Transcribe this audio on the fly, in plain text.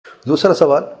دوسرا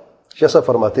سوال شیخ صاحب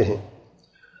فرماتے ہیں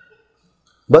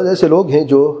بعض ایسے لوگ ہیں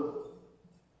جو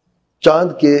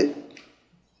چاند کے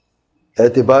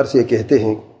اعتبار سے یہ کہتے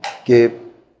ہیں کہ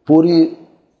پوری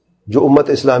جو امت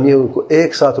اسلامی ہے ان کو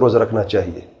ایک ساتھ روزہ رکھنا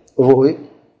چاہیے، اور وہ ہوئی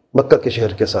مکہ کے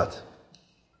شہر کے ساتھ.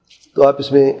 تو آپ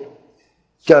اس میں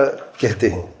کیا کہتے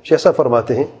ہیں؟ شیخ صاحب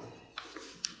فرماتے ہیں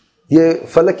یہ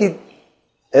فلکی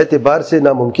اعتبار سے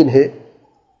ناممکن ہے،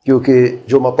 کیونکہ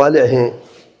جو مطالع ہیں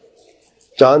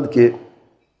چاند کے،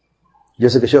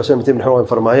 جیسے کہ شیخ صاحب نے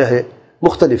فرمایا ہے،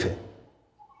 مختلف ہے،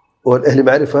 اور اہل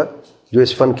معرفہ جو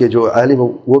اس فن کے جو عالم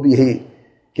وہ بھی یہی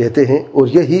کہتے ہیں، اور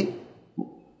یہی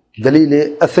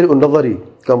دلیل اثر النظری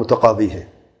کا متقاضی ہے.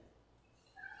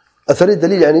 اثر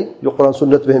دلیل یعنی جو قرآن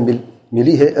سنت میں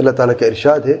ملی ہے، اللہ تعالیٰ کا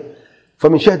ارشاد ہے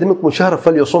فمن شہد منکم الشہر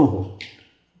فلیصمہ،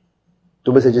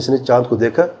 تو میں سے جس نے چاند کو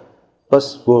دیکھا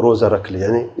بس وہ روزہ رکھ لے،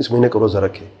 یعنی اس مہینے کا روزہ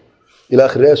رکھے. الی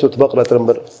آخر سورۃ بقرہ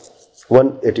نمبر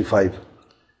 185.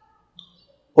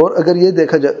 اور اگر یہ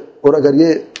دیکھا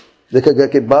گیا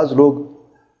کہ بعض لوگ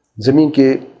زمین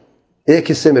کے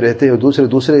ایک حصے میں رہتے ہیں اور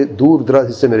دوسرے دور دراز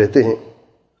حصے میں رہتے ہیں،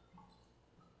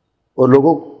 اور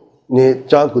لوگوں نے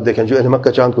چاند کو دیکھا، جو اہل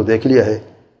مکہ چاند کو دیکھ لیا ہے،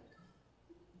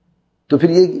 تو پھر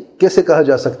یہ کیسے کہا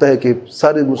جا سکتا ہے کہ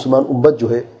سارے مسلمان امت جو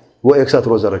ہے وہ ایک ساتھ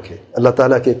روزہ رکھے؟ اللہ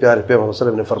تعالیٰ کے پیارے پیغمبر صلی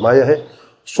اللہ علیہ وسلم نے فرمایا ہے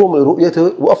صوم رؤیتہ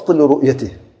وافطر لرؤیتہ،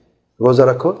 روزہ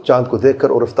رکھو چاند کو دیکھ کر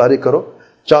اور افطاری کرو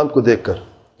چاند کو دیکھ کر،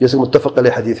 جیسے متفق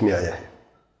علیہ حدیث میں آیا ہے.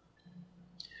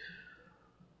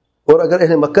 اور اگر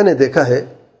اہل مکہ نے دیکھا ہے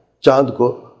چاند کو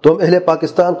تو ہم اہل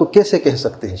پاکستان کو کیسے کہہ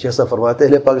سکتے ہیں؟ شیخ صاحب فرماتے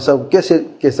ہیں اہل پاکستان کو کیسے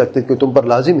کہہ سکتے ہیں کہ تم پر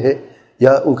لازم ہے،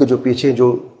 یا ان کے جو پیچھے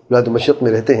جو بلاد مشرق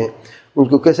میں رہتے ہیں ان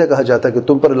کو کیسے کہا جاتا ہے کہ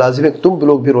تم پر لازم ہے کہ تم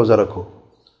لوگ بھی روزہ رکھو،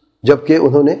 جبکہ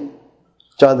انہوں نے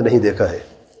چاند نہیں دیکھا ہے.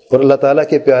 اور اللہ تعالیٰ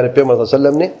کے پیارے پیغمبر صلی اللہ علیہ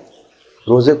وسلم نے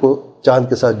روزے کو چاند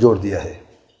کے ساتھ جوڑ دیا ہے.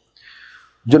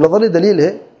 جو نظری دلیل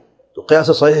ہے تو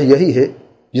قیاس صحیح یہی ہے،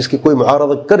 جس کی کوئی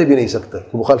معارضہ کر بھی نہیں سکتا،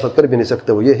 مخالفت کر بھی نہیں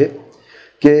سکتا. وہ یہ ہے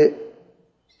کہ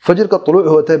فجر کا طلوع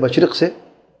ہوتا ہے مشرق سے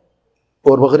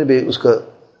اور مغرب اس کا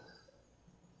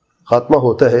خاتمہ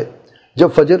ہوتا ہے. جب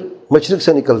فجر مشرق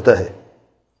سے نکلتا ہے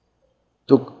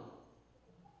تو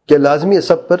کیا لازمی ہے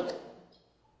سب پر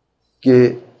کہ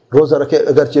روزہ رکھے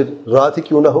اگرچہ رات ہی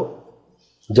کیوں نہ ہو؟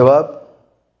 جواب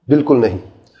بالکل نہیں.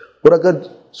 اور اگر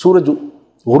سورج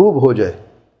غروب ہو جائے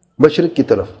مشرق کی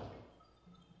طرف،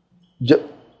 جب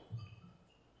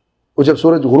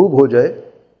سورج غروب ہو جائے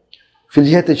فی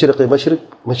الجہت شرق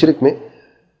مشرق میں،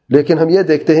 لیکن ہم یہ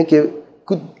دیکھتے ہیں کہ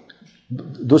کچھ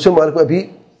دوسرے ممالک میں ابھی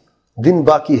دن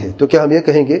باقی ہے، تو کیا ہم یہ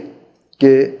کہیں گے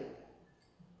کہ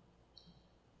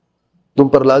تم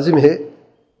پر لازم ہے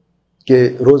کہ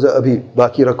روزہ ابھی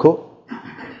باقی رکھو؟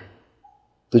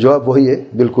 تو جواب وہی ہے،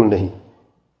 بالکل نہیں.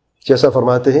 جیسا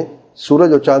فرماتے ہیں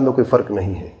سورج اور چاند میں کوئی فرق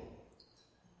نہیں ہے.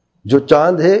 جو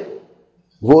چاند ہے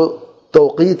وہ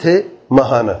توقیت ہے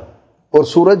ماہانہ، اور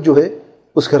سورج جو ہے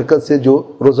اس حرکت سے جو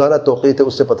روزانہ توقیت ہے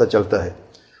اس سے پتہ چلتا ہے.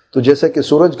 تو جیسا کہ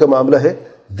سورج کا معاملہ ہے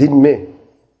دن میں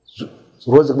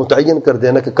روز متعین کر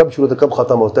دینا کہ کب شروع ہوتا ہے کب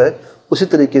ختم ہوتا ہے، اسی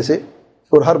طریقے سے،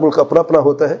 اور ہر ملک اپنا اپنا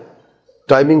ہوتا ہے،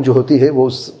 ٹائمنگ جو ہوتی ہے وہ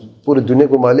پورے دنیا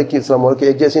کو مالک کی اسلام ملک کی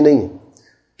ایک جیسی نہیں ہے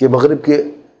کہ مغرب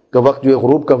کا وقت جو ہے،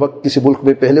 غروب کا وقت کسی ملک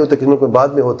میں پہلے ہوتا ہے کسی ملک میں بعد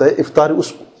میں ہوتا ہے. افطار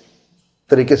اس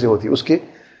طریقے سے ہوتی ہے، اس کے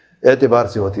اعتبار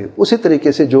سے ہوتی ہے. اسی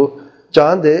طریقے سے جو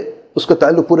چاند ہے اس کا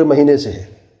تعلق پورے مہینے سے ہے،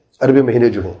 عربی مہینے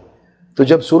جو ہیں. تو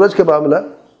جب سورج کے معاملہ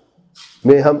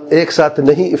میں ہم ایک ساتھ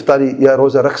نہیں افطاری یا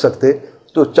روزہ رکھ سکتے،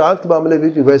 تو چاند کے معاملے میں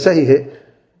بھی ویسا ہی ہے.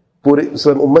 پورے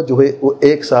اسلام امت جو ہے وہ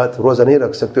ایک ساتھ روزہ نہیں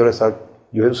رکھ سکتے اور ایک ساتھ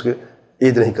جو ہے اس کے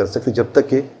عید نہیں کر سکتے جب تک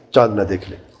کہ چاند نہ دیکھ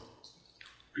لے.